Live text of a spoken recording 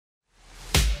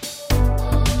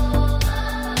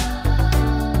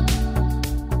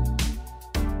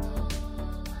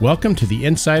Welcome to the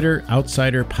Insider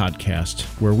Outsider podcast,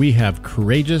 where we have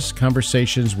courageous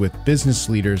conversations with business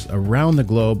leaders around the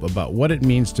globe about what it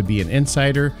means to be an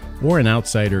insider or an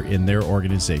outsider in their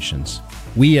organizations.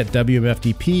 We at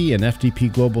WMFDP and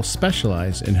FDP Global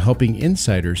specialize in helping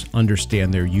insiders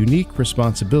understand their unique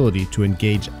responsibility to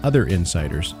engage other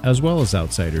insiders, as well as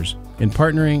outsiders, in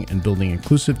partnering and building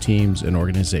inclusive teams and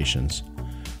organizations.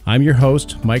 I'm your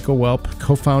host, Michael Welp,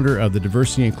 co-founder of the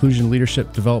diversity and inclusion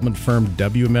leadership development firm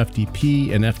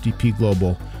WMFDP and FDP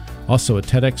Global, also a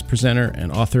TEDx presenter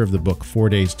and author of the book 4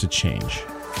 Days to Change.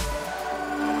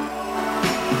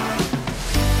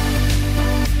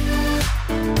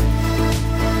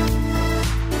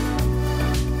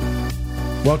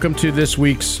 Welcome to this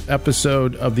week's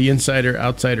episode of the Insider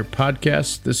Outsider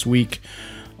podcast. This week,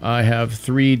 I have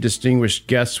three distinguished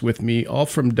guests with me, all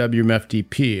from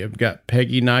WMFDP. I've got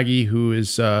Peggy Nagae, who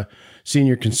is a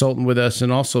senior consultant with us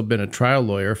and also been a trial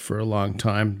lawyer for a long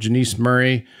time. Janese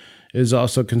Murray is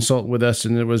also a consultant with us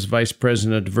and was vice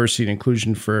president of diversity and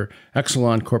inclusion for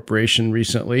Exelon Corporation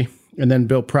recently. And then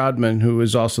Bill Proudman, who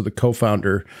is also the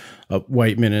co-founder of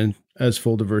Whiteman and as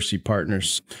full diversity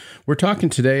partners. We're talking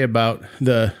today about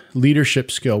the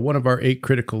leadership skill, one of our 8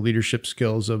 critical leadership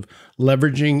skills of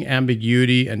leveraging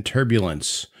ambiguity and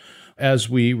turbulence. As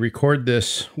we record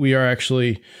this, we are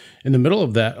actually in the middle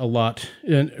of that a lot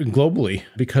globally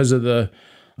because of the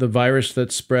virus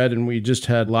that's spread, and we just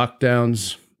had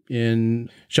lockdowns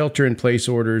in shelter-in-place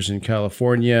orders in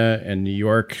California and New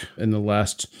York in the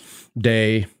last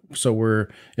day. So we're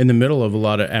in the middle of a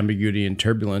lot of ambiguity and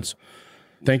turbulence.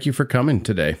 Thank you for coming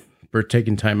today, for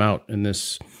taking time out in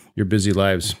your busy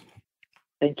lives.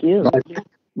 Thank you.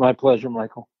 My pleasure,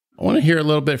 Michael. I want to hear a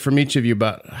little bit from each of you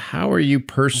about how are you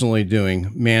personally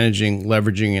doing managing,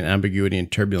 leveraging, and ambiguity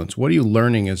and turbulence? What are you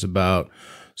learning is about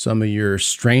some of your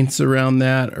strengths around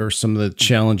that or some of the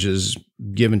challenges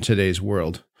given today's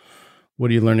world? What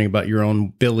are you learning about your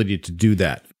own ability to do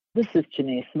that? This is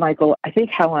Janese. Michael, I think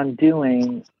how I'm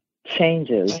doing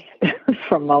changes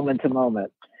from moment to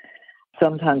moment.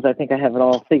 Sometimes I think I have it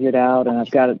all figured out and I've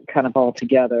got it kind of all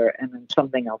together, and then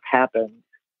something else happens,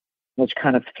 which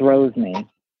kind of throws me.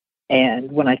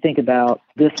 And when I think about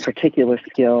this particular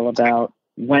skill, about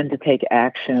when to take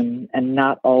action and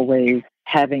not always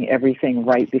having everything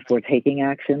right before taking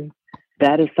action,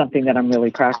 that is something that I'm really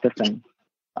practicing.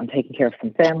 I'm taking care of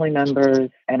some family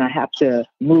members, and I have to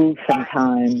move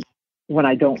sometimes when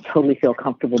I don't totally feel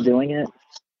comfortable doing it.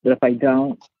 But if I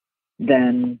don't,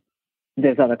 then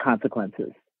there's other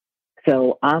consequences.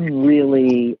 So I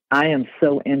am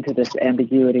so into this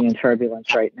ambiguity and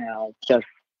turbulence right now, just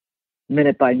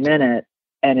minute by minute,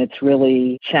 and it's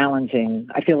really challenging.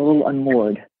 I feel a little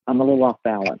unmoored. I'm a little off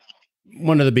balance.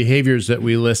 One of the behaviors that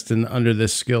we list under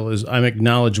this skill is I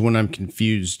acknowledge when I'm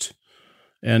confused.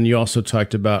 And you also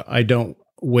talked about I don't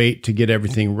wait to get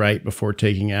everything right before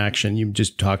taking action. You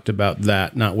just talked about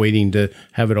that, not waiting to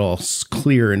have it all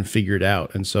clear and figured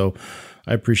out. And so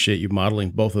I appreciate you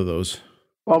modeling both of those.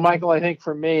 Well, Michael, I think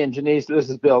for me, and Janese, this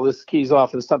is Bill, this keys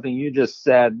off of something you just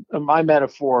said. My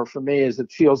metaphor for me is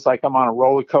it feels like I'm on a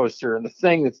roller coaster. And the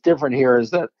thing that's different here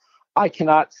is that I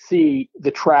cannot see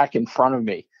the track in front of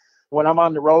me. When I'm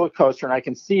on the roller coaster and I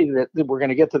can see that we're going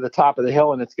to get to the top of the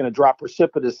hill and it's going to drop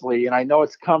precipitously, and I know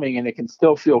it's coming and it can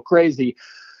still feel crazy,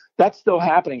 that's still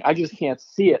happening. I just can't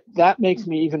see it. That makes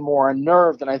me even more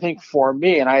unnerved. And I think for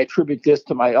me, and I attribute this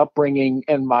to my upbringing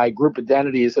and my group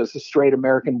identities as a straight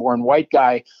American-born white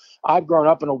guy, I've grown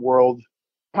up in a world,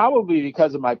 probably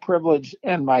because of my privilege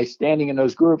and my standing in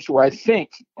those groups, where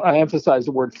I emphasize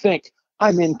the word think,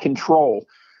 I'm in control.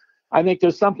 I think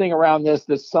there's something around this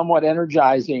that's somewhat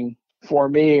energizing for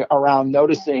me around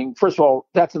noticing, first of all,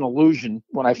 that's an illusion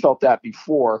when I felt that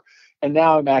before. And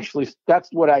now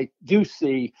that's what I do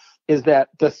see, is that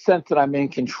the sense that I'm in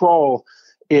control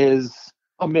is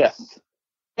a myth.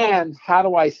 And how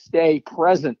do I stay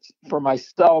present for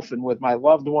myself and with my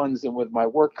loved ones and with my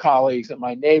work colleagues and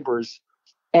my neighbors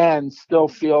and still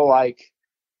feel like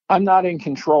I'm not in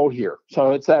control here?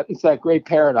 So it's that great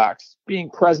paradox,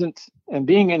 being present and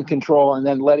being in control and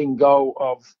then letting go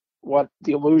of what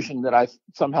the illusion that I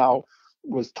somehow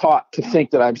was taught to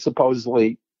think that I'm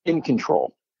supposedly in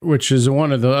control. Which is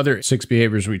one of the other 6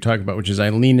 behaviors we talk about, which is I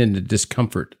lean into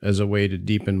discomfort as a way to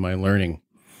deepen my learning.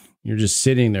 You're just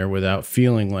sitting there without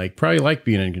feeling probably like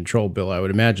being in control, Bill, I would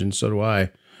imagine. So do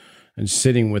I. And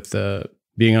sitting with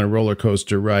being on a roller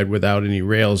coaster ride without any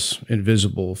rails,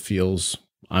 invisible, feels,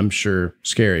 I'm sure,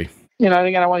 scary. I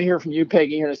think I want to hear from you,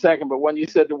 Peggy, here in a second. But when you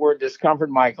said the word discomfort,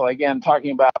 Michael, again,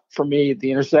 talking about, for me, the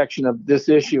intersection of this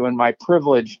issue and my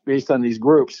privilege based on these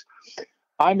groups,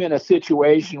 I'm in a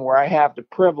situation where I have the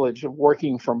privilege of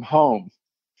working from home.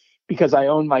 because I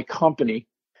own my company.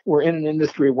 We're in an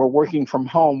industry where working from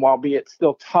home, albeit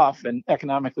still tough and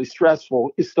economically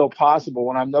stressful, is still possible.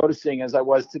 And I'm noticing, as I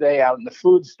was today out in the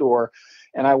food store,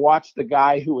 and I watched the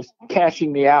guy who was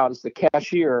cashing me out as the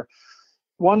cashier.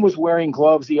 One was wearing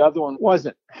gloves, the other one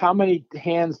wasn't. How many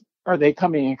hands are they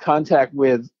coming in contact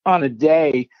with on a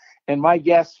day? And my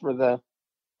guess for the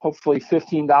hopefully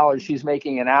 $15 she's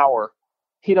making an hour,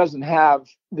 he doesn't have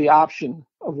the option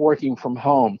of working from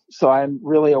home. So I'm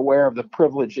really aware of the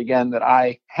privilege, again, that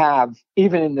I have,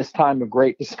 even in this time of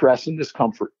great distress and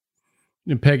discomfort.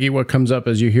 And Peggy, what comes up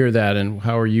as you hear that, and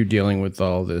how are you dealing with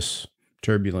all this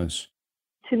turbulence?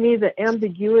 To me, the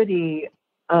ambiguity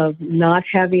of not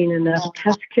having enough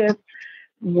test kits,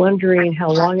 wondering how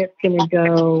long it's going to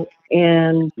go,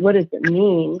 and what does it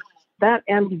mean, that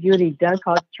ambiguity does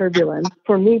cause turbulence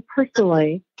for me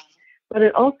personally. But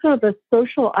it also, the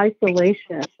social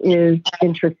isolation is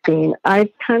interesting. I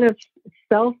kind of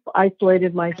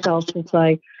self-isolated myself since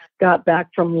I got back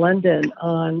from London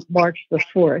on March the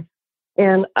 4th.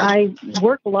 And I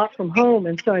work a lot from home,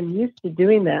 and so I'm used to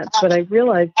doing that. But I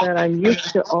realized that I'm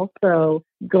used to also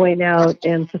going out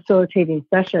and facilitating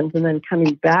sessions and then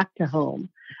coming back to home.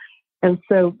 And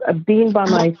so being by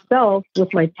myself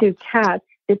with my two cats,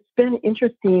 it's been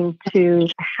interesting to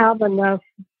have enough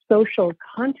social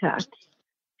contact.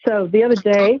 So the other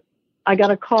day, I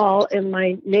got a call and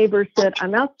my neighbor said,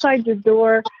 I'm outside your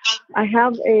door. I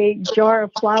have a jar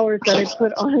of flowers that I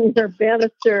put on your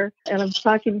banister and I'm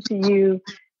talking to you.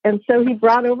 And so he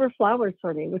brought over flowers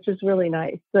for me, which is really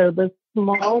nice. So the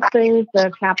small things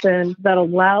that happen that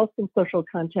allow some social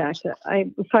contact. I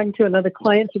was talking to another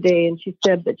client today and she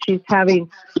said that she's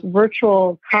having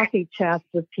virtual coffee chats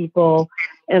with people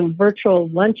and virtual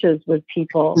lunches with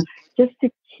people just to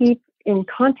keep in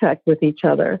contact with each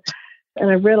other. And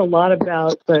I read a lot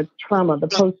about the trauma, the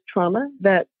post-trauma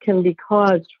that can be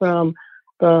caused from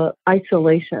the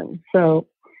isolation. So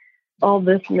all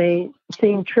this may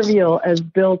seem trivial as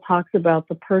Bill talks about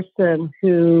the person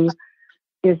who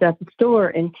is at the store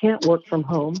and can't work from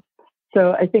home.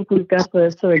 So I think we've got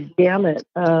the sort of gamut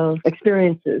of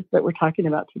experiences that we're talking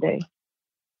about today.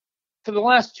 For the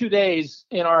last 2 days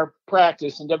in our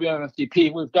practice in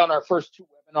WMFDP, we've done our first 2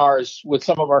 webinars with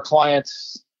some of our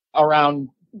clients around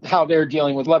how they're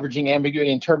dealing with leveraging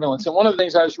ambiguity and turbulence. And one of the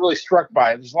things I was really struck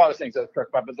by, there's a lot of things I was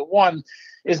struck by, but the one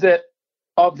is that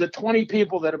of the 20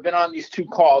 people that have been on these 2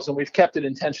 calls, and we've kept it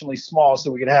intentionally small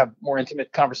so we could have more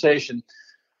intimate conversation,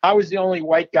 I was the only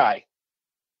white guy.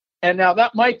 And now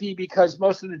that might be because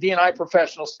most of the D&I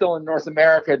professionals still in North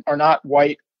America are not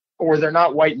white, or they're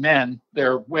not white men.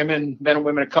 They're women, men and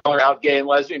women of color, out gay and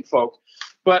lesbian folk.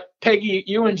 But Peggy,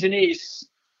 you and Janese,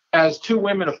 as 2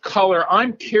 women of color,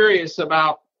 I'm curious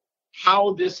about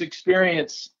how this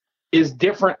experience is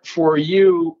different for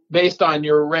you based on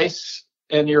your race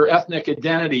and your ethnic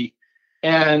identity,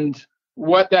 and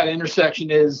what that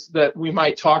intersection is that we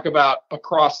might talk about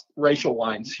across racial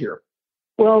lines here.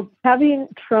 Well, having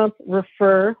Trump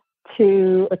refer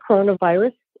to the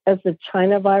coronavirus as the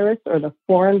China virus or the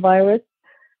foreign virus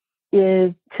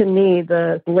is, to me,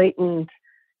 the blatant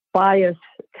bias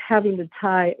having to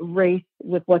tie race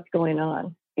with what's going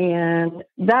on. And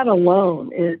that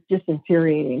alone is just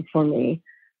infuriating for me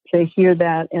to hear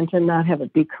that and to not have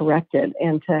it be corrected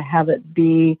and to have it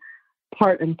be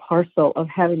part and parcel of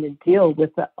having to deal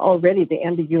with already the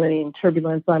ambiguity and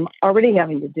turbulence I'm already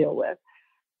having to deal with.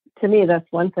 To me,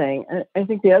 that's one thing. I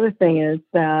think the other thing is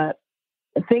that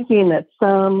thinking that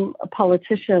some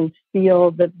politicians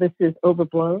feel that this is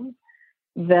overblown,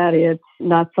 that it's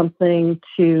not something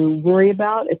to worry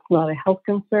about, it's not a health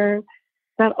concern.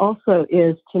 That also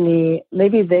is, to me,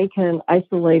 maybe they can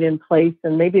isolate in place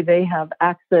and maybe they have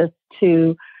access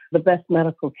to the best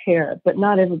medical care, but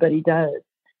not everybody does.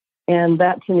 And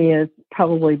that, to me, is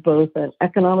probably both an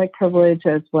economic privilege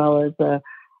as well as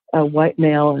a white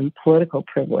male and political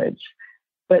privilege.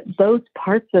 But those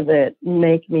parts of it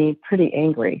make me pretty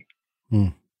angry.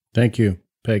 Thank you,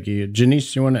 Peggy.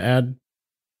 Janese, you want to add?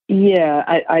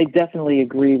 Yeah, I definitely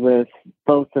agree with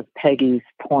both of Peggy's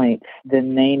points. The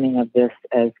naming of this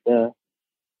as the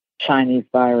Chinese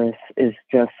virus is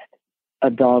just a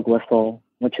dog whistle,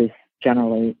 which is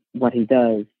generally what he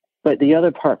does. But the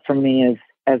other part for me is,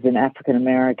 as an African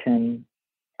American,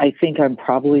 I think I'm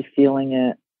probably feeling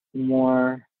it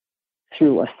more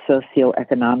through a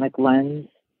socioeconomic lens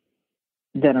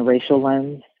than a racial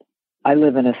lens. I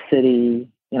live in a city,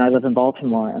 I live in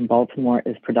Baltimore, and Baltimore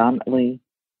is predominantly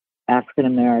African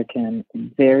American,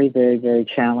 very, very, very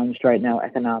challenged right now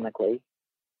economically.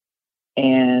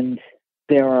 And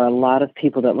there are a lot of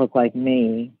people that look like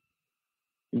me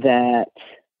that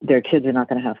their kids are not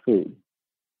going to have food.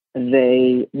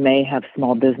 They may have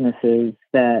small businesses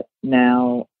that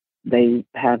now they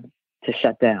have to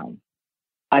shut down.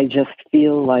 I just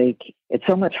feel like it's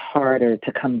so much harder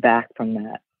to come back from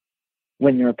that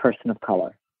when you're a person of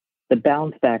color. The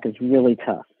bounce back is really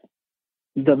tough.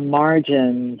 The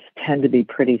margins tend to be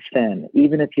pretty thin.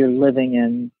 Even if you're living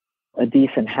in a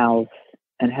decent house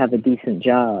and have a decent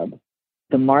job,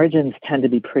 the margins tend to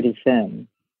be pretty thin.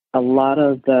 A lot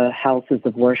of the houses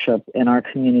of worship in our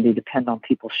community depend on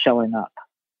people showing up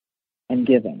and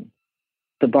giving.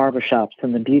 The barbershops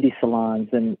and the beauty salons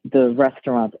and the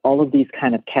restaurants, all of these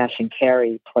kind of cash and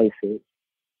carry places,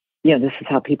 this is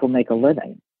how people make a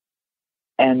living.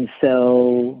 And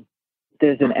so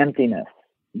there's an emptiness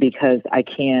because I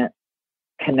can't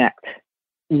connect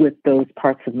with those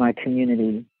parts of my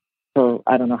community for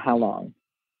I don't know how long.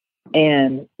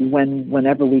 And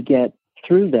whenever we get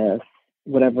through this,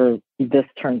 whatever this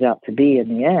turns out to be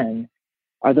in the end,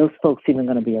 are those folks even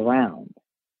going to be around?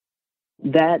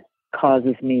 That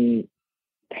causes me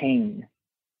pain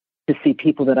to see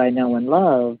people that I know and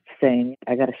love saying,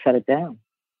 I got to shut it down.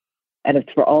 And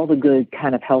it's for all the good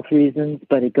kind of health reasons,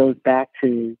 but it goes back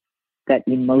to that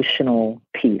emotional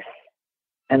piece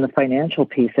and the financial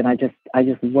piece. And I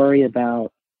just worry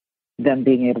about them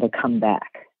being able to come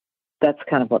back. That's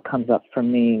kind of what comes up for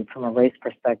me from a race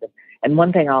perspective. And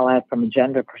one thing I'll add from a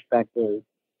gender perspective,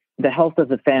 the health of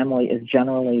the family is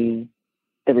generally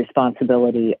the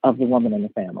responsibility of the woman in the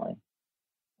family.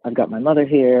 I've got my mother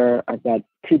here. I've got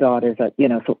 2 daughters,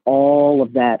 so all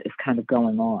of that is kind of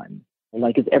going on.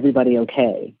 Like, is everybody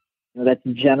okay? That's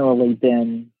generally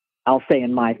been, I'll say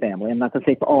in my family. I'm not going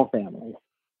to say for all families.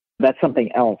 That's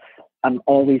something else. I'm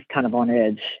always kind of on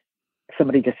edge.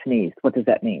 Somebody just sneezed. What does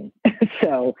that mean?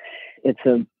 So it's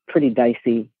a pretty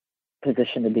dicey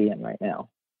position to be in right now.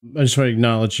 I just want to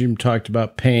acknowledge you talked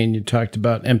about pain. You talked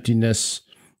about emptiness,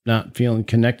 not feeling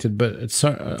connected, but it's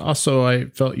also, I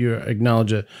felt you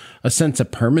acknowledge a sense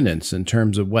of permanence in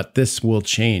terms of what this will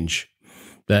change,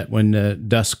 that when the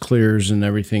dust clears and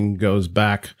everything goes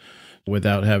back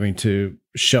without having to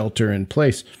shelter in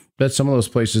place, that some of those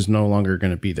places no longer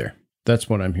going to be there. That's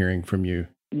what I'm hearing from you.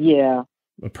 Yeah.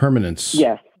 A permanence.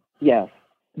 Yes.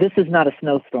 This is not a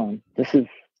snowstorm. This is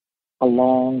a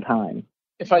long time.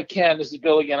 If I can, this is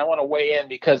Bill again. I want to weigh in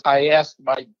because I asked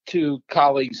my 2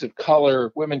 colleagues of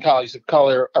color, women colleagues of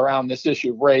color, around this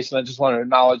issue of race. And I just want to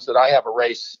acknowledge that I have a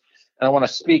race. And I want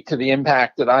to speak to the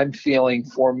impact that I'm feeling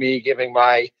for me, giving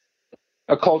my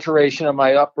acculturation of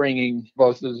my upbringing,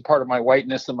 both as part of my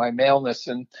whiteness and my maleness.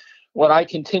 And what I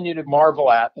continue to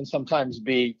marvel at and sometimes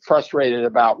be frustrated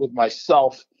about with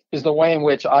myself is the way in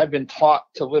which I've been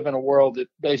taught to live in a world that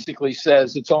basically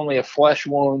says it's only a flesh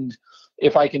wound.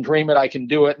 If I can dream it, I can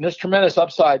do it. And there's tremendous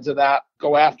upsides of that.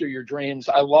 Go after your dreams.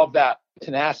 I love that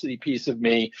tenacity piece of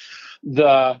me.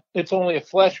 The it's only a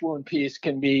flesh wound piece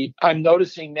can be, I'm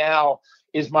noticing now,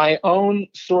 is my own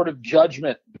sort of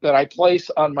judgment that I place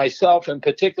on myself and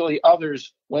particularly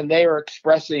others when they are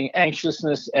expressing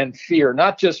anxiousness and fear,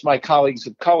 not just my colleagues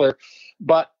of color,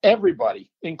 but everybody,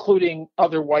 including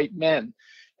other white men.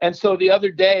 And so the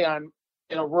other day, I'm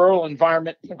in a rural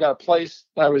environment. I've got a place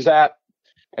I was at,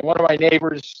 and one of my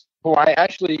neighbors, who I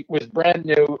actually was brand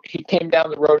new, he came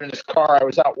down the road in his car. I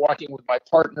was out walking with my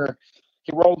partner.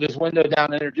 He rolled his window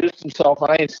down and introduced himself,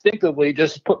 and I instinctively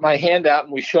just put my hand out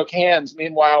and we shook hands.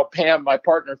 Meanwhile, Pam, my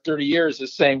partner of 30 years,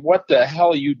 is saying, "What the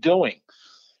hell are you doing?"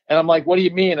 And I'm like, "What do you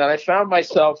mean?" And I found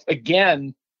myself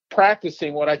again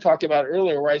practicing what I talked about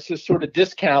earlier, where I just sort of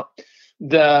discount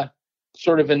the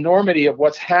sort of enormity of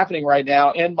what's happening right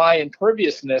now and my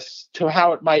imperviousness to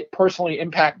how it might personally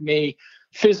impact me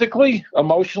physically,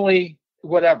 emotionally,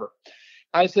 whatever.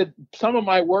 I said, some of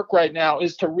my work right now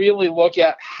is to really look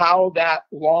at how that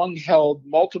long-held,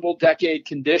 multiple-decade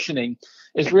conditioning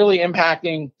is really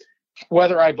impacting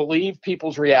whether I believe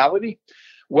people's reality,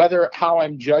 whether how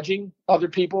I'm judging other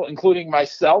people, including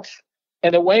myself,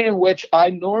 and the way in which I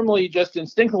normally just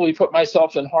instinctively put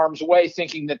myself in harm's way,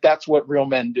 thinking that that's what real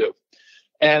men do.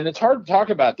 And it's hard to talk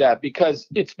about that because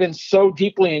it's been so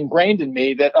deeply ingrained in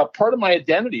me that a part of my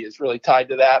identity is really tied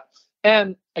to that.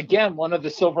 And again, one of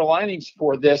the silver linings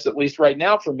for this, at least right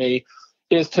now for me,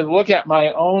 is to look at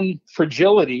my own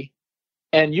fragility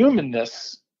and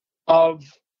humanness of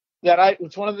that.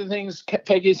 It's one of the things,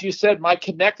 Peggy, as you said, my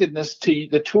connectedness to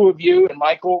the 2 of you and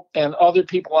Michael and other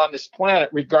people on this planet,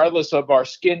 regardless of our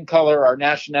skin color, our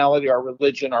nationality, our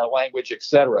religion, our language,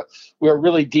 etc. We are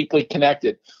really deeply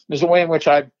connected. There's a way in which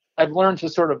I've learned to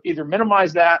sort of either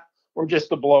minimize that or just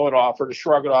to blow it off or to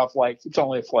shrug it off like it's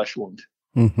only a flesh wound.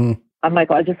 Mm-hmm.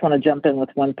 Michael, I just want to jump in with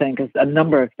one thing because a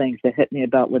number of things that hit me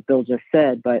about what Bill just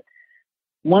said. But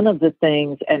one of the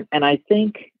things, and I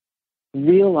think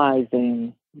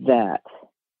realizing that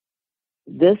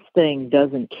this thing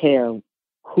doesn't care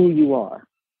who you are,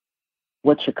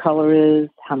 what your color is,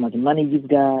 how much money you've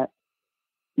got,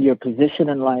 your position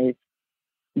in life.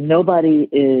 Nobody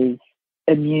is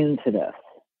immune to this.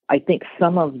 I think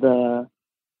some of the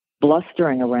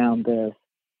blustering around this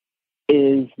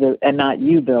is and not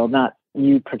you, Bill, not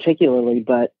you particularly,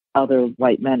 but other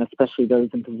white men, especially those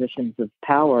in positions of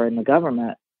power in the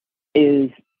government, is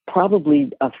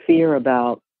probably a fear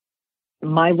about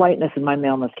my whiteness and my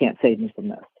maleness can't save me from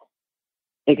this.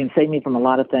 It can save me from a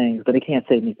lot of things, but it can't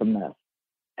save me from this.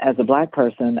 As a Black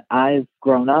person, I've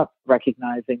grown up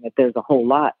recognizing that there's a whole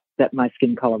lot that my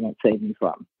skin color won't save me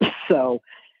from. So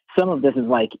some of this is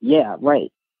like, yeah,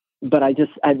 right. But I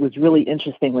was really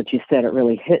interesting what you said. It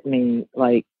really hit me.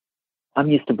 Like, I'm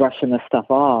used to brushing this stuff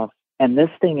off. And this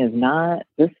thing does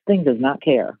not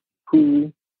care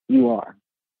who you are.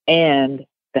 And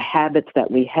the habits that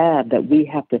we have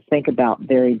to think about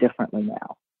very differently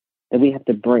now, that we have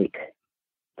to break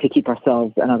to keep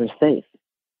ourselves and others safe.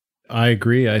 I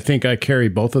agree. I think I carry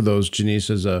both of those, Janese,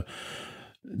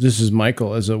 this is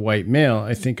Michael, as a white male.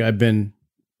 I think I've been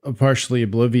partially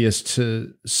oblivious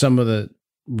to some of the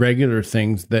regular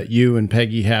things that you and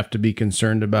Peggy have to be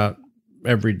concerned about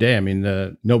every day. I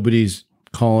mean, nobody's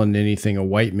calling anything a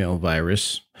white male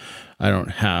virus. I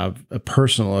don't have a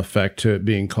personal effect to it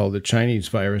being called a Chinese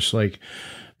virus like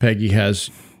Peggy has.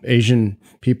 Asian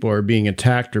people are being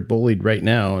attacked or bullied right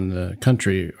now in the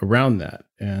country around that.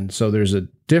 And so there's a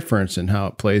difference in how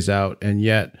it plays out. And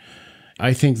yet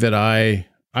I think that I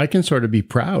can sort of be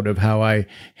proud of how I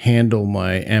handle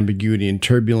my ambiguity and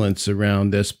turbulence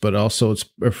around this, but also it's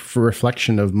a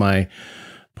reflection of my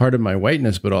part of my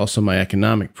whiteness, but also my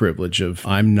economic privilege of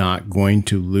I'm not going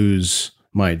to lose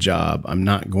my job. I'm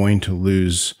not going to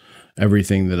lose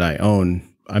everything that I own.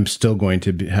 I'm still going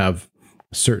to have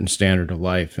a certain standard of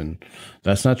life. And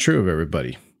that's not true of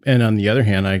everybody. And on the other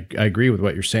hand, I agree with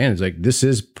what you're saying. It's like, this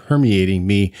is permeating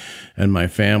me and my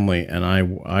family. And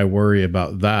I worry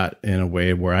about that in a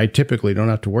way where I typically don't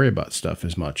have to worry about stuff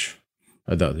as much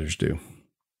as others do.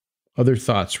 Other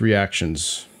thoughts,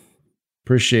 reactions?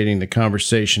 Appreciating the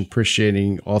conversation,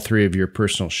 appreciating all three of your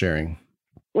personal sharing.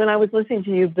 When I was listening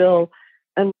to you, Bill,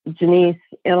 and Janese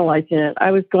analyzing it,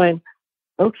 I was going,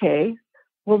 okay,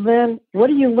 well then what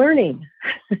are you learning?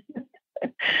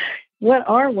 What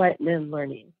are white men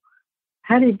learning?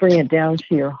 How do you bring it down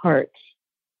to your heart?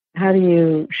 How do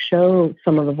you show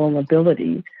some of the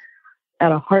vulnerability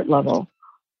at a heart level?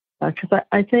 Because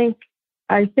I think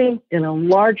in a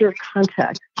larger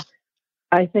context,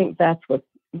 I think that's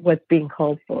what's being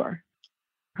called for.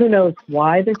 Who knows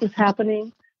why this is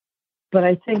happening? But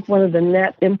I think one of the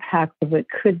net impacts of it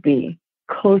could be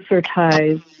closer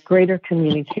ties, greater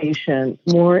communication,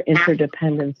 more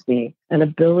interdependency, an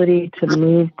ability to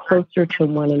move closer to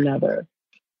one another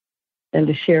and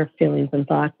to share feelings and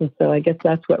thoughts. And so I guess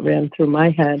that's what ran through my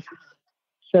head.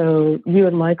 So you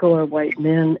and Michael are white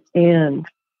men, and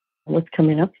what's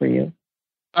coming up for you?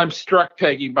 I'm struck,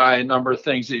 Peggy, by a number of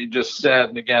things that you just said.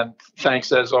 And again,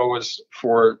 thanks as always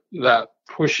for that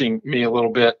pushing me a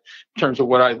little bit in terms of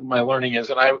what my learning is.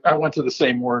 And I went to the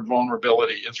same word,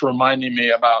 vulnerability. It's reminding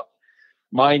me about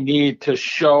my need to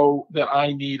show that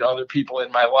I need other people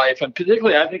in my life. And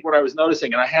particularly, I think what I was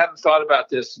noticing, and I hadn't thought about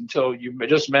this until you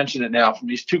just mentioned it now, from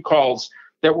these two calls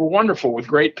that were wonderful with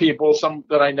great people, some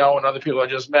that I know and other people I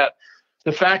just met.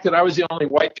 The fact that I was the only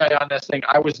white guy on this thing,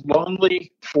 I was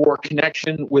lonely for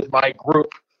connection with my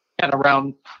group and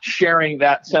around sharing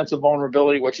that sense of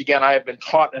vulnerability, which again, I have been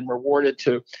taught and rewarded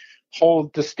to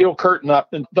hold the steel curtain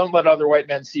up and don't let other white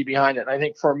men see behind it. And I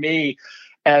think for me,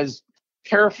 as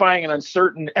terrifying and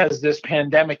uncertain as this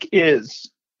pandemic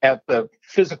is at the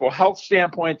physical health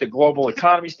standpoint, the global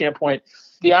economy standpoint,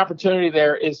 the opportunity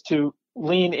there is to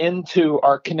lean into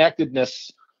our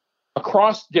connectedness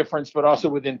across difference, but also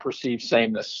within perceived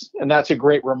sameness. And that's a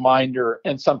great reminder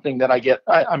and something that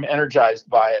I'm energized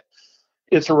by it.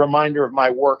 It's a reminder of my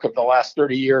work of the last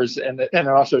 30 years. And it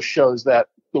also shows that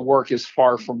the work is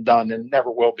far from done and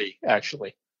never will be,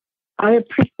 actually. I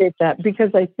appreciate that, because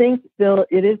I think, Bill,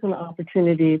 it is an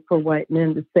opportunity for white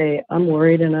men to say, I'm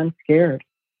worried and I'm scared.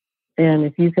 And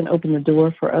if you can open the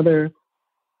door for other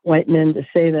white men to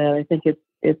say that, I think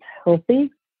it's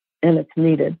healthy and it's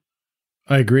needed.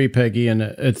 I agree, Peggy. And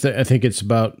I think it's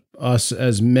about us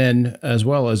as men, as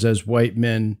well as white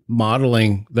men,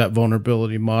 modeling that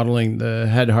vulnerability, modeling the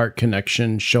head-heart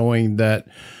connection, showing that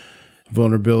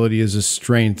vulnerability is a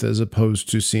strength as opposed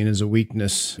to seen as a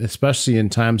weakness, especially in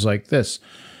times like this.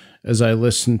 As I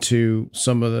listened to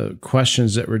some of the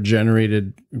questions that were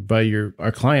generated by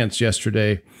our clients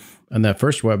yesterday, And that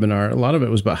first webinar, a lot of it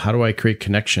was about how do I create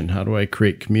connection? How do I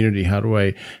create community? How do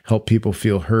I help people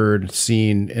feel heard,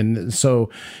 seen? And so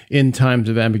in times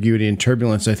of ambiguity and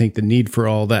turbulence, I think the need for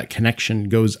all that connection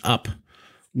goes up,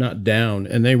 not down.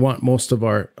 And they want most of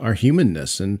our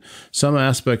humanness. And some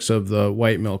aspects of the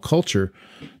white male culture,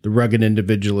 the rugged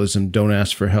individualism, don't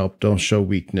ask for help, don't show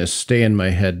weakness, stay in my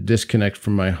head, disconnect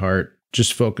from my heart,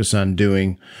 just focus on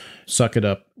doing, suck it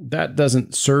up. That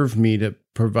doesn't serve me to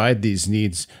provide these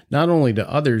needs, not only to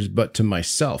others, but to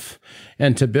myself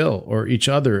and to Bill or each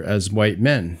other as white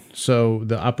men. So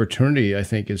the opportunity, I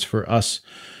think, is for us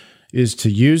is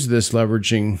to use this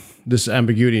leveraging this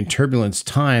ambiguity and turbulence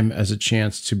time as a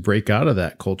chance to break out of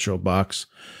that cultural box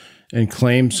and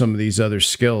claim some of these other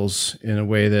skills in a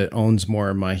way that owns more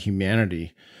of my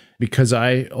humanity. Because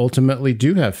I ultimately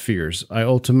do have fears. I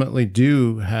ultimately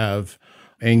do have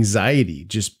anxiety,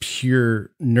 just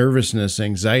pure nervousness,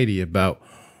 anxiety about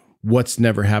what's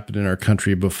never happened in our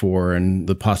country before and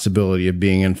the possibility of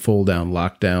being in full down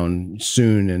lockdown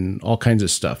soon and all kinds of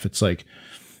stuff. It's like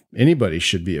anybody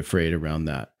should be afraid around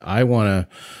that. I want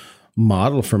to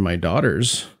model for my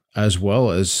daughters as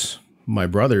well as my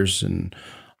brothers and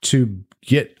to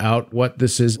get out what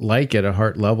this is like at a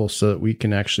heart level so that we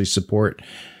can actually support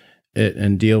it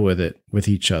and deal with it with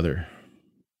each other.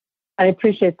 I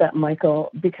appreciate that, Michael,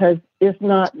 because if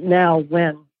not now,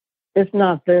 when? If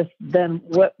not this, then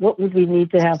what would we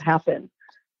need to have happen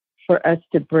for us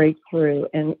to break through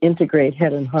and integrate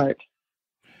head and heart?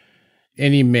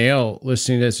 Any male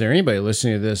listening to this or anybody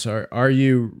listening to this, are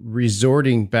you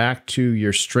resorting back to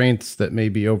your strengths that may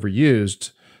be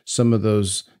overused, some of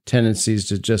those tendencies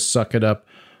to just suck it up,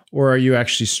 or are you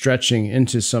actually stretching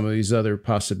into some of these other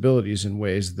possibilities in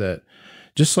ways that,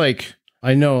 just like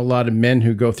I know a lot of men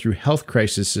who go through health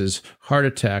crises, heart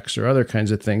attacks, or other kinds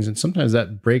of things, and sometimes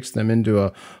that breaks them into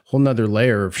a whole nother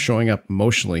layer of showing up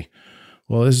emotionally.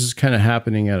 Well, this is kind of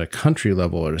happening at a country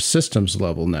level or a systems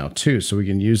level now, too. So we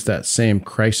can use that same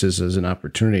crisis as an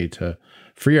opportunity to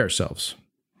free ourselves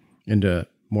into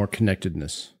more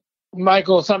connectedness.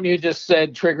 Michael, something you just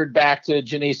said triggered back to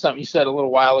Janese, something you said a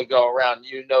little while ago around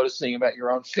you noticing about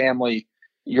your own family,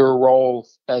 your role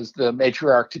as the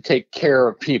matriarch to take care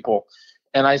of people.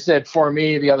 And I said, for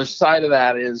me, the other side of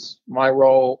that is my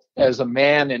role as a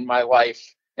man in my life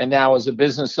and now as a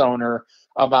business owner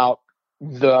about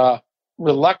the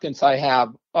reluctance I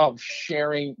have of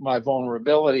sharing my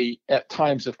vulnerability at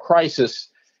times of crisis.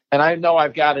 And I know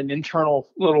I've got an internal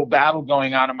little battle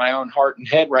going on in my own heart and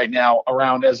head right now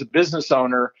around, as a business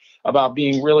owner, about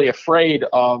being really afraid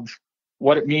of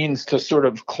what it means to sort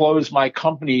of close my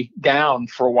company down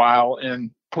for a while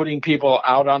and putting people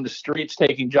out on the streets,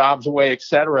 taking jobs away, et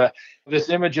cetera. This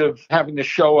image of having to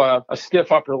show a stiff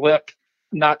upper lip,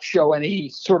 not show any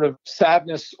sort of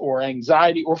sadness or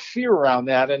anxiety or fear around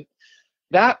that. And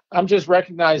that I'm just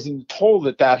recognizing the toll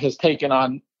that has taken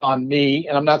on me.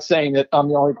 And I'm not saying that I'm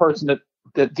the only person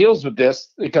that deals with this,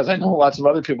 because I know lots of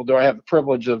other people do. I have the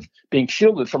privilege of being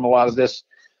shielded from a lot of this.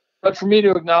 But for me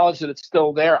to acknowledge that it's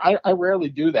still there, I rarely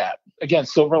do that. Again,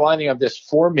 silver lining of this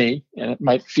for me, and it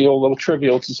might feel a little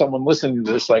trivial to someone listening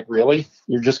to this, like, really?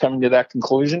 You're just coming to that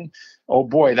conclusion? Oh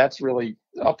boy, that's really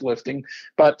uplifting.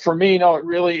 But for me, no,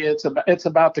 it's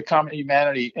about the common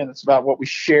humanity, and it's about what we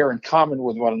share in common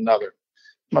with one another.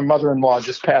 My mother-in-law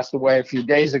just passed away a few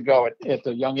days ago at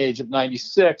the young age of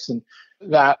 96, and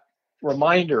that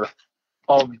reminder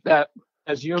of that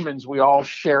as humans, we all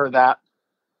share that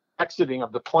exiting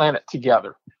of the planet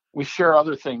together. We share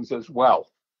other things as well.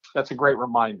 That's a great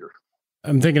reminder.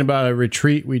 I'm thinking about a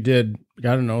retreat we did,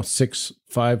 I don't know,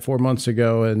 4 months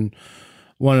ago. And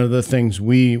one of the things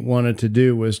we wanted to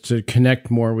do was to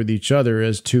connect more with each other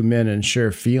as two men and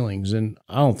share feelings. And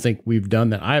I don't think we've done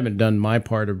that. I haven't done my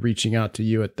part of reaching out to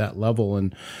you at that level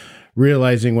and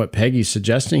realizing what Peggy's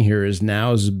suggesting here is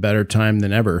now is a better time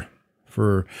than ever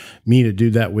for me to do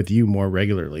that with you more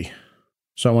regularly.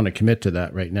 So I want to commit to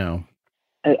that right now.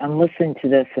 I'm listening to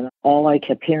this, and all I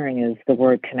kept hearing is the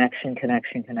word connection,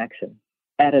 connection, connection,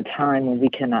 at a time when we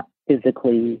cannot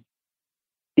physically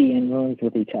be in rooms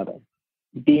with each other.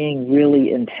 Being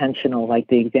really intentional, like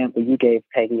the example you gave,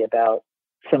 Peggy, about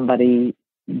somebody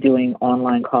doing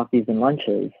online coffees and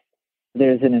lunches.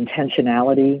 There's an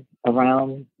intentionality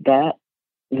around that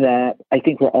I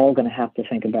think we're all going to have to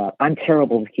think about. I'm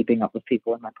terrible with keeping up with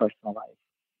people in my personal life.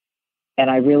 And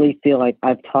I really feel like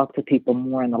I've talked to people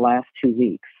more in the last 2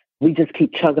 weeks. We just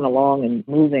keep chugging along and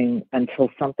moving until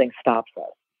something stops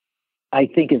us. I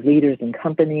think as leaders in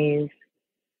companies,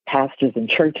 pastors in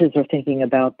churches are thinking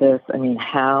about this. I mean,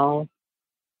 how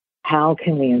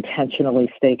can we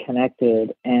intentionally stay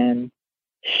connected and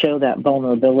show that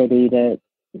vulnerability that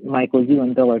Michael, you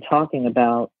and Bill are talking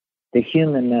about the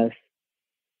humanness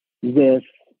with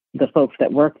the folks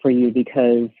that work for you,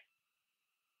 because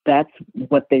that's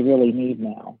what they really need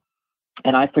now.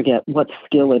 And I forget what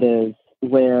skill it is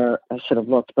where I should have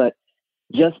looked, but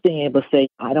just being able to say,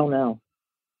 I don't know.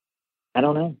 I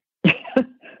don't know.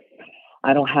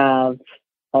 I don't have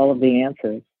all of the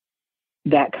answers.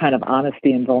 That kind of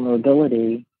honesty and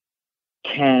vulnerability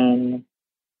can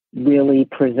really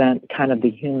present kind of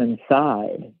the human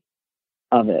side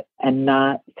of it, and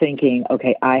not thinking,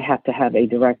 okay, I have to have a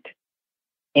direct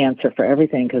answer for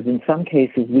everything, because in some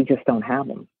cases we just don't have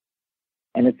them.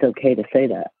 And it's okay to say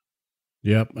that.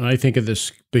 Yep. And I think of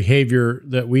this behavior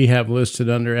that we have listed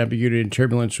under ambiguity and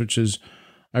turbulence, which is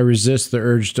I resist the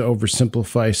urge to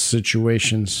oversimplify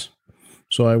situations.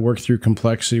 So I work through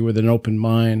complexity with an open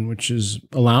mind, which is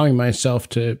allowing myself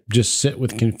to just sit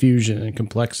with confusion and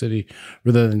complexity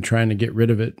rather than trying to get rid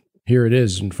of it. Here it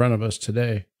is in front of us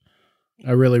today.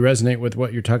 I really resonate with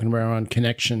what you're talking about on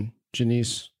connection,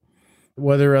 Janese.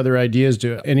 What other ideas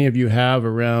do any of you have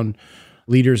around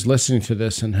leaders listening to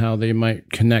this and how they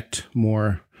might connect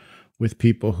more with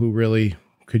people who really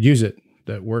could use it,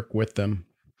 that work with them?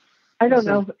 I don't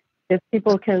know if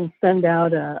people can send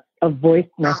out a voice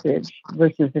message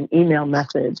versus an email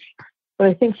message, but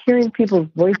I think hearing people's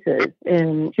voices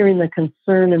and hearing the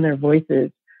concern in their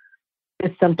voices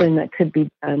is something that could be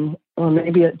done, or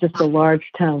maybe just a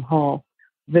large town hall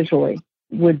visually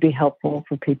would be helpful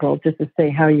for people, just to say,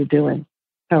 how are you doing?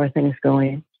 How are things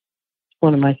going?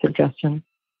 One of my suggestions.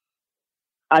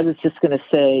 I was just going to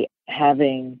say,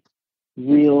 having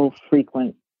real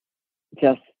frequent,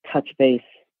 just touch base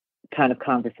kind of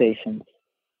conversations,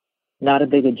 not a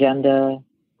big agenda.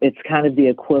 It's kind of the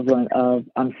equivalent of,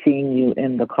 I'm seeing you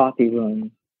in the coffee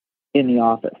room in the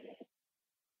office,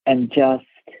 and just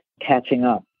catching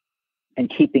up and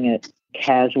keeping it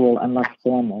casual and less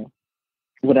formal.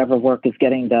 Whatever work is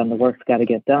getting done, the work's got to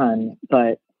get done.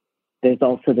 But there's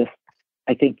also this,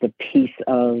 I think, the piece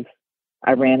of,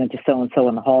 I ran into so-and-so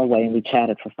in the hallway and we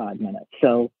chatted for 5 minutes.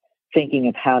 So thinking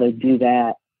of how to do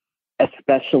that,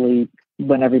 especially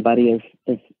when everybody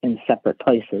is in separate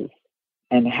places,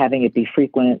 and having it be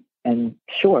frequent and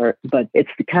short, but it's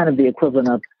kind of the equivalent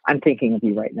of, I'm thinking of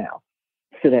you right now,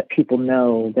 so that people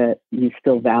know that you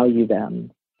still value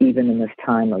them, even in this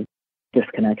time of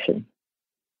disconnection.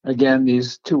 Again,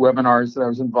 these two webinars that I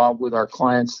was involved with our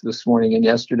clients this morning and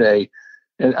yesterday,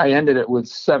 and I ended it with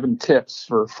 7 tips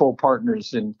for full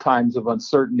partners in times of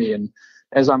uncertainty. And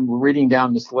as I'm reading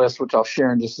down this list, which I'll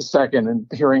share in just a second, and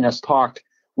hearing us talk,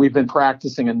 we've been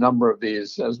practicing a number of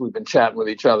these as we've been chatting with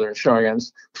each other and showing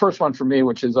us. First one for me,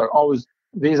 which is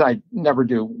I never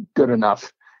do good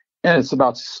enough. And it's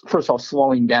about, first of all,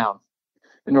 slowing down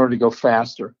in order to go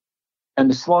faster. And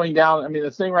the slowing down, I mean,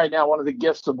 the thing right now, one of the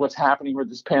gifts of what's happening with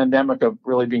this pandemic of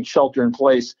really being shelter in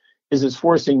place is it's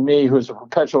forcing me, who's a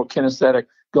perpetual kinesthetic,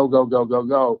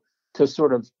 go, to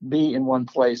sort of be in one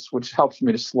place, which helps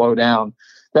me to slow down.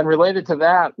 Then related to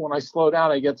that, when I slow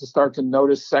down, I get to start to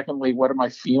notice, secondly, what am I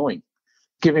feeling?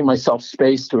 Giving myself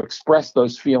space to express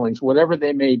those feelings, whatever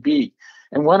they may be.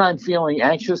 And when I'm feeling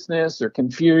anxiousness or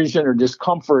confusion or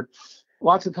discomfort,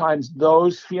 lots of times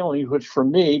those feelings, which for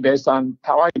me, based on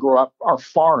how I grew up, are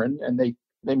foreign and they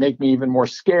make me even more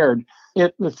scared,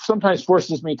 it sometimes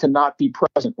forces me to not be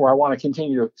present, where I want to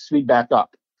continue to speed back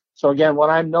up. So again, when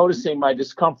I'm noticing my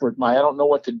discomfort, I don't know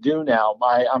what to do now,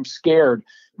 I'm scared,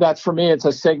 that's for me, it's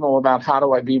a signal about how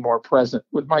do I be more present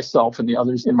with myself and the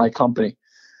others in my company.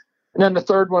 And then the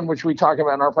third one, which we talk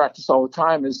about in our practice all the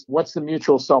time, is what's the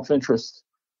mutual self-interest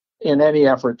in any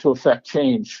effort to affect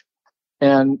change?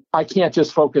 And I can't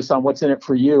just focus on what's in it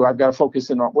for you. I've got to focus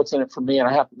in on what's in it for me.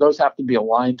 And those have to be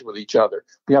aligned with each other.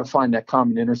 We got to find that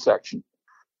common intersection.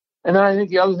 And then I think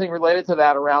the other thing related to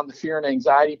that around the fear and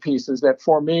anxiety piece is that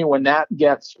for me, when that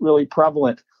gets really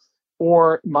prevalent,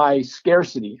 or my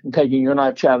scarcity, and Peggy, you and I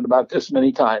have chatted about this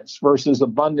many times, versus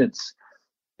abundance,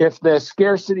 if the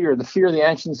scarcity or the fear, the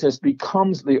anxiousness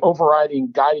becomes the overriding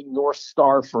guiding North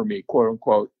Star for me, quote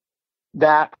unquote,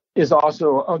 that is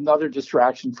also another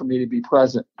distraction for me to be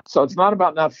present. So it's not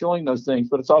about not feeling those things,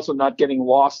 but it's also not getting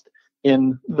lost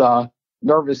in the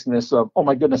nervousness of, oh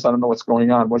my goodness, I don't know what's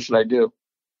going on. What should I do?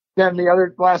 Then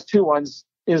the last two ones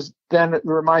is then it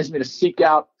reminds me to seek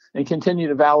out and continue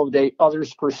to validate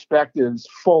others' perspectives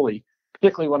fully,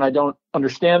 particularly when I don't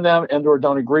understand them and or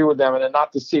don't agree with them, and then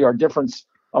not to see our difference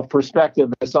of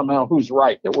perspective as somehow who's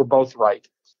right, that we're both right.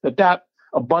 That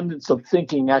abundance of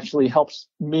thinking actually helps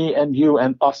me and you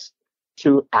and us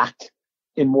to act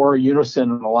in more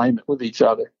unison and alignment with each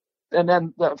other. And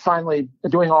then finally,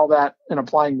 doing all that and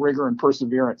applying rigor and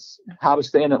perseverance, how to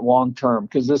stay in it long term,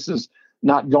 because this is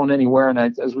not going anywhere. And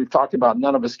as we've talked about,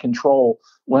 none of us control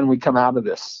when we come out of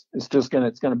this. It's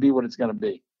going to be what it's going to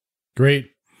be.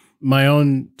 Great. My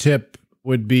own tip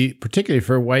would be, particularly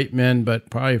for white men, but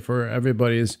probably for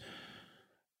everybody, is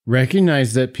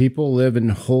recognize that people live in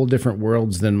whole different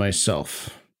worlds than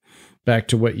myself. Back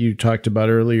to what you talked about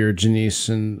earlier, Janese,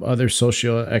 and other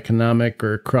socioeconomic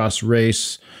or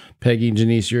cross-race, Peggy and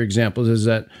Janese, your examples, is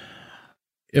that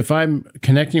if I'm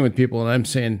connecting with people and I'm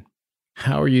saying,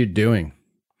 how are you doing?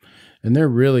 And they're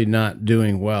really not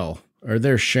doing well, or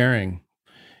they're sharing,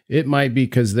 it might be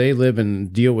because they live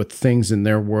and deal with things in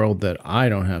their world that I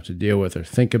don't have to deal with or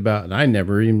think about, and I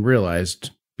never even realized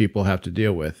people have to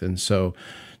deal with. And so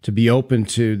to be open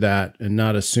to that and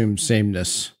not assume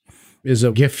sameness is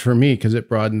a gift for me because it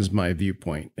broadens my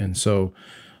viewpoint. And so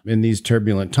in these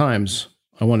turbulent times,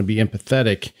 I want to be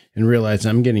empathetic and realize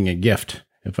I'm getting a gift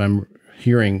if I'm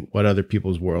hearing what other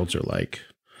people's worlds are like.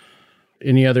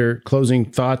 Any other closing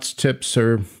thoughts, tips,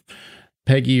 or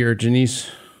Peggy or Janese?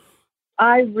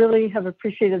 I really have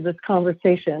appreciated this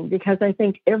conversation because I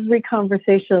think every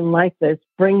conversation like this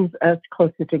brings us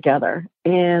closer together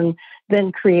and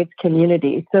then creates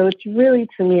community. So it's really,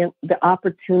 to me, the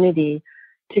opportunity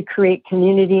to create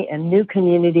community and new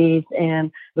communities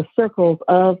and the circles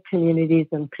of communities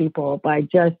and people by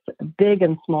just big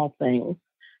and small things.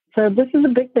 So this is a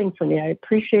big thing for me. I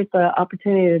appreciate the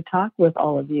opportunity to talk with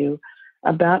all of you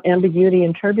about ambiguity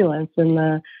and turbulence in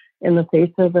the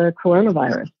face of the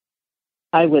coronavirus.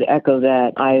 I would echo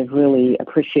that. I've really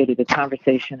appreciated the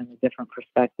conversation and the different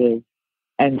perspectives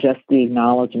and just the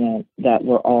acknowledgement that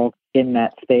we're all in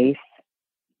that space.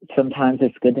 Sometimes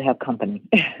it's good to have company.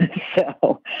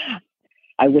 So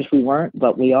I wish we weren't,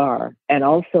 but we are. And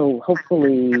also,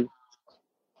 hopefully,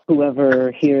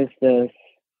 whoever hears this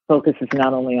focuses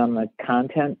not only on the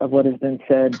content of what has been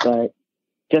said, but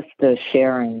just the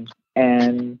sharing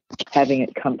and having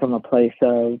it come from a place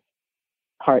of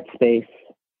heart space,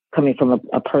 coming from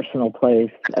a personal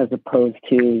place as opposed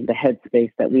to the head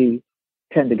space that we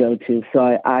tend to go to.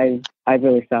 So I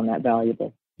really found that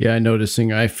valuable. Yeah,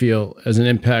 I feel as an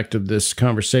impact of this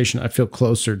conversation, I feel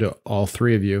closer to all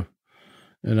three of you.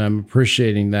 And I'm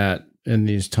appreciating that in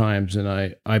these times. And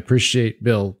I appreciate,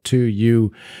 Bill, too,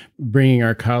 you bringing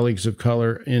our colleagues of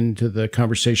color into the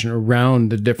conversation around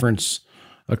the difference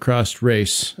across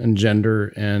race and gender.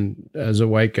 And as a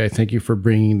white guy, thank you for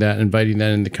bringing that, inviting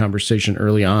that in the conversation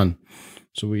early on.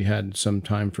 So we had some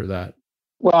time for that.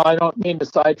 Well, I don't mean to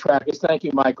sidetrack us. Thank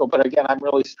you, Michael. But again, I'm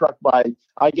really struck by,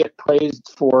 I get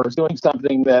praised for doing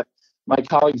something that my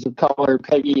colleagues of color,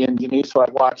 Peggy and Janese, who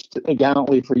I've watched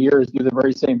gallantly for years, do the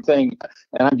very same thing.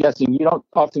 And I'm guessing you don't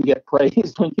often get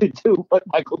praised when you do what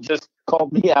Michael just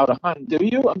called me out on, do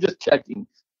you? I'm just checking.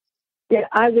 Yeah,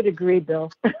 I would agree,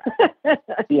 Bill.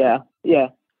 Yeah.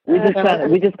 We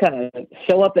just kind of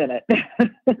show up in it.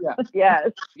 Yeah.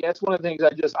 Yes. Yeah, it's one of the things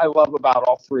I love about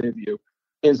all three of you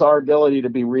is our ability to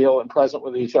be real and present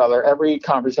with each other. Every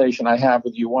conversation I have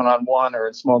with you one-on-one or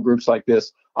in small groups like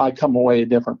this, I come away a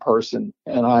different person.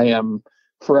 And I am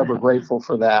forever grateful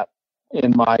for that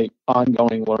in my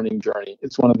ongoing learning journey.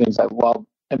 It's one of the things I love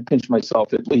and pinch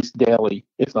myself at least daily,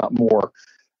 if not more,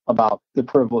 about the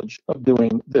privilege of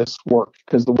doing this work,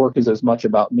 because the work is as much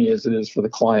about me as it is for the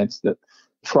clients that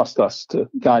trust us to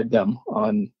guide them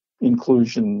on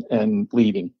inclusion and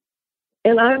leading.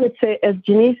 And I would say, as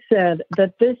Janese said,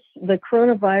 that the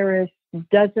coronavirus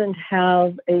doesn't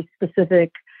have a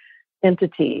specific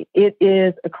entity. It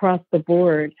is across the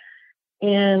board.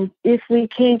 And if we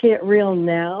can't get real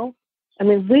now, I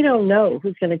mean, we don't know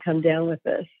who's going to come down with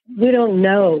this. We don't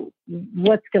know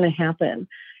what's going to happen.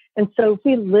 And so if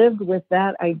we lived with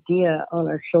that idea on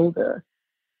our shoulder,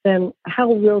 then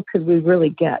how real could we really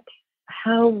get?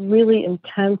 How really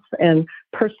intense and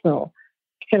personal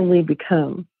can we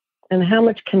become? And how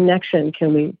much connection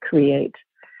can we create?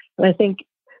 And I think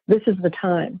this is the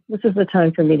time. This is the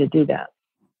time for me to do that.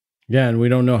 Yeah, and we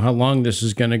don't know how long this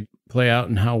is going to play out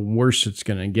and how worse it's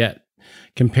going to get.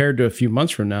 Compared to a few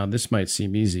months from now, this might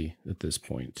seem easy at this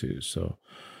point, too. So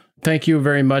thank you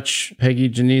very much, Peggy,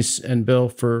 Janese, and Bill,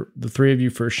 for the three of you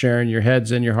for sharing your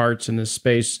heads and your hearts in this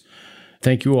space.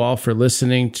 Thank you all for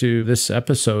listening to this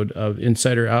episode of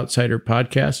Insider Outsider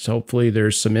Podcast. Hopefully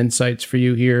there's some insights for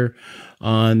you here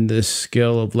on this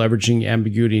skill of leveraging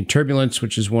ambiguity and turbulence,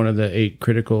 which is one of the 8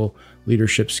 critical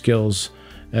leadership skills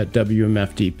at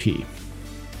WMFDP.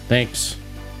 Thanks.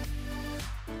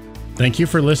 Thank you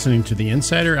for listening to the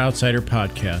Insider Outsider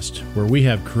Podcast, where we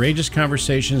have courageous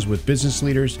conversations with business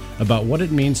leaders about what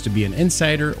it means to be an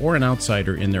insider or an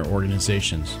outsider in their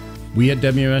organizations. We at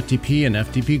WMFDP and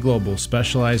FDP Global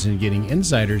specialize in getting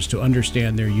insiders to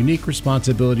understand their unique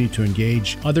responsibility to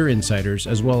engage other insiders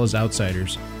as well as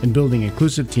outsiders in building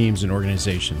inclusive teams and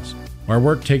organizations. Our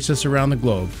work takes us around the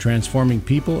globe, transforming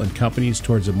people and companies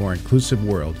towards a more inclusive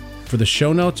world. For the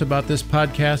show notes about this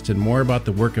podcast and more about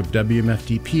the work of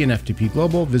WMFDP and FDP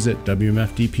Global, visit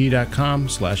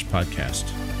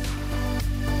WMFDP.com/podcast.